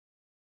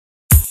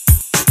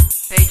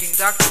Paging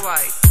Dr.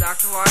 White.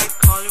 Dr. White,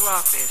 call your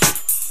office.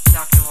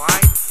 Dr.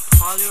 White,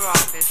 call your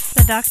office.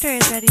 The doctor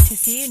is ready to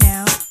see you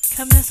now.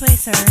 Come this way,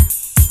 sir.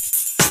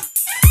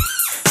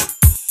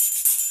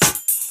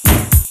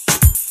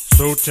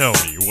 So tell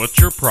me, what's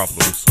your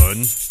problem,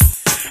 son?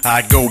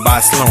 I go by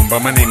Sloan, but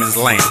my name is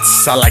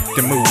Lance. I like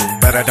to move,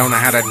 but I don't know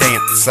how to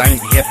dance. I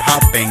ain't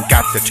hip-hop, ain't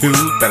got the tube,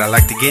 but I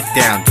like to get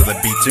down to the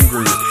beats and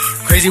grooves.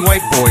 Crazy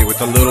white boy with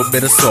a little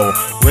bit of soul,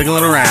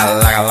 wiggling around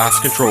like I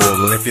lost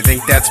control. If you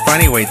think that's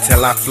funny, wait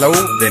till I flow,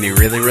 then you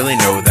really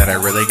know that I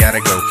really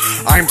gotta go.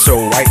 I'm so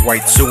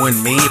white,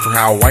 suing me for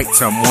how white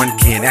someone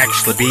can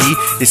actually be.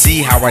 You see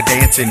how I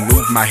dance and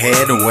move my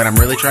head, and what I'm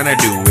really trying to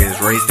do is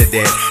raise the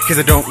dead. Cause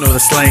I don't know the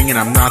slang and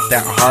I'm not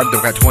that hard, though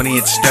got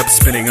 20-inch stubs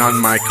spinning on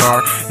my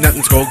car.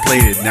 Nothing's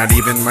gold-plated, not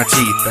even my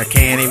teeth. I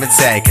can't even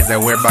say cause I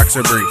wear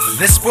boxer briefs.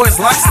 This boy's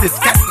lost, it's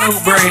got no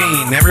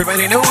brain.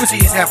 Everybody knows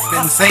he's half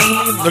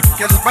insane. Look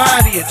at his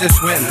body, it just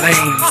went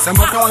lame.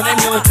 Someone call an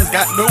ambulance, has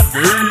got no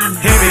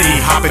game. Hippity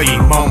hoppity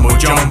mumbo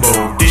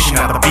jumbo, dishing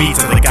out the beats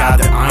of the guy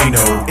that I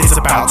know. It's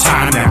about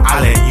time that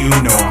I let you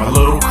know I'm a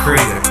little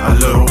crazy, a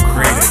little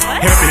crazy.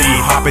 Hippity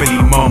hoppity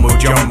mumbo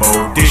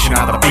jumbo, dishing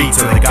out the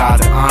beats of the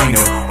guy that I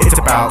know. It's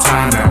about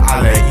time that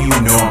I let you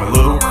know I'm a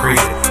little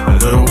crazy, a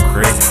little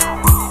crazy.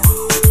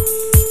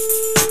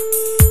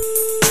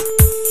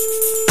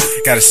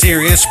 Got a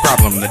serious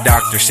problem, the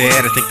doctor said.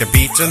 I think the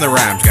beats and the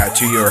rhymes got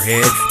to your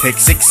head. Take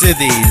 6 of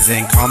these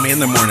and call me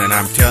in the morning.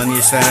 I'm telling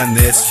you, son,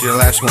 this your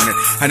last warning.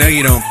 I know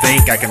you don't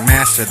think I can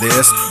master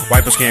this.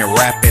 Wipers can't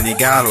rap and you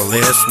got a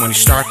list. When you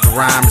start to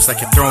rhyme, it's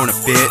like you're throwing a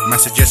fit. My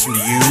suggestion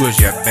to you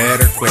is you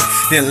better quit.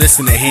 Didn't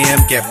listen to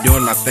him, kept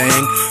doing my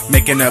thing,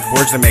 making up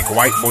words that make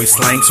white boy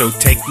slang. So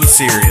take me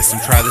serious and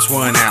try this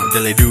one out.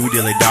 Dilly do,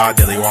 dilly da,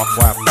 dilly walk,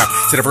 wap, wap.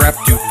 Said if I rap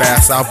too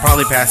fast, I'll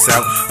probably pass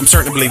out. I'm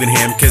starting to believe in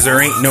him, cause there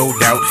ain't no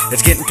doubt. It's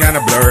getting kinda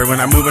blurry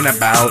when I'm moving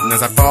about, and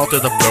as I fall to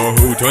the floor,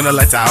 who turn the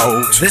lights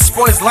out? This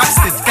boy's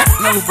lost, it's got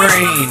no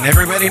brain.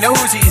 Everybody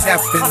knows he's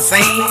half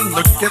insane.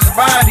 Look at his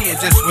body,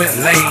 it just went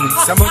lame.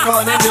 Someone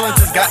call an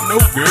ambulance, has got no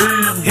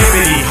game.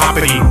 Hippity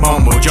hoppity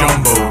mumbo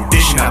jumbo,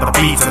 dishing out the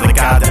beats of the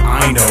guy that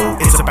I know.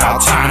 It's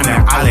about time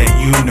that I let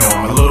you know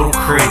I'm a little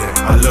crazy,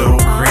 a little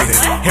crazy.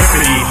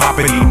 Hippity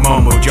hoppity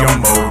mumbo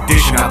jumbo,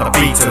 dishing out the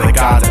beats of the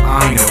guy that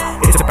I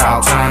know. It's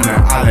about time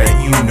that I let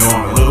you know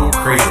I'm a little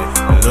crazy,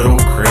 a little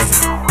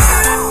crazy.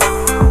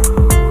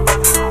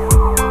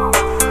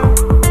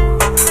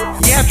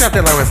 Dropped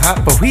it low as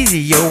hot, but wheezy,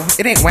 yo.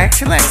 It ain't wax,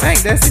 chillax, I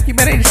ain't does it. You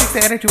better 86 the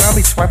attitude. I'll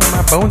be swiping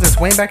my bones and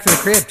swaying back to the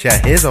crib.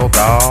 Chat his old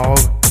dog.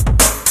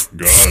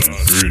 God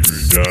is great,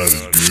 God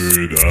is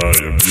good, I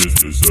am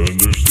just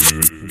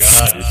misunderstood.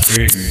 God is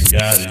great,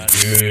 God is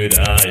good,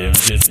 I am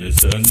just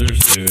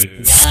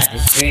misunderstood. God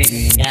is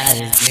great, God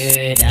is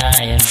good,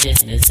 I am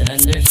just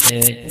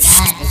misunderstood.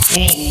 God is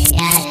great,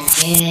 God is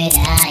good,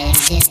 I am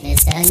just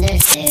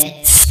misunderstood.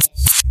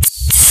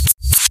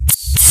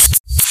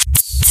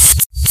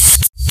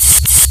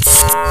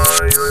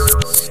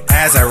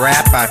 As I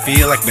rap, I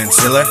feel like Ben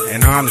Stiller,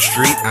 and on the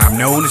street, I'm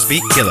known as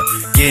Beat Killer.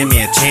 Give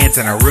me a chance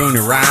and I ruin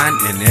your rhyme,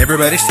 and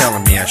everybody's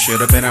telling me I should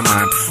have been a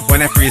mime.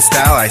 When I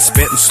freestyle, I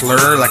spit and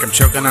slur like I'm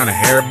choking on a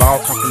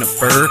hairball, coughing a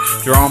fur.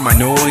 Through all my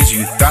noise,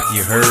 you thought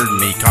you heard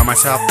me. Call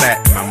myself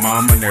fat and my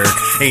mom a nerd.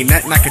 Ain't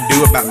nothing I can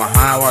do about my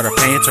high water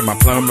pants or my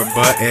plumber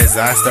butt as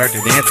I start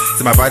to dance.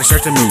 So my body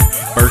starts to move,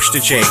 burst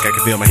and shake. I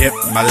can feel my hip,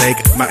 my leg,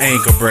 my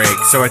ankle break.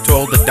 So I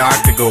told the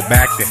doc to go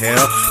back to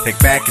hell, take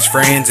back his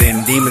friends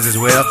and demons as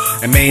well.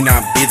 I may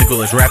not be the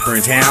coolest rapper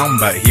in town,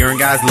 but hearing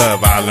guys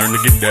love, I learned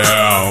to get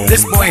down.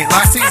 This boy ain't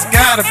lost, he's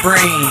got a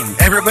brain.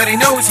 Everybody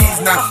knows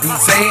he's not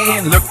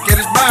insane. Look at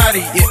his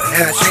body, it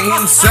has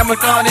shame. Someone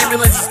call an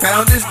ambulance, he's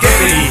found his game.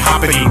 Hippity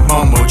hoppity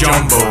mumbo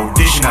jumbo,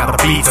 dishing out the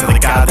beats of the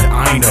guy that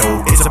I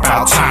know. It's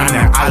about time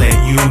that I let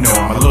you know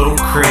I'm a little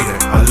crazy,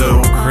 a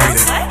little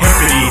crazy.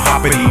 Hippity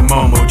hoppity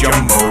mumbo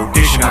jumbo,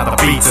 dishing out the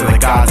beats of the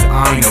guy that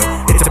I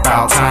know. It's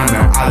about time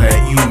that I let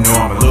you know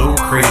I'm a little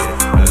crazy,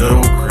 a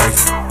little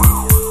crazy.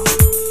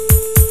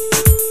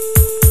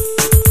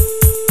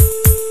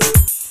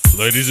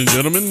 Ladies and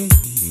gentlemen,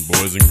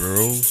 boys and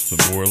girls, the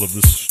moral of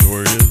this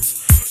story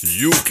is,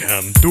 you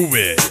can do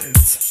it.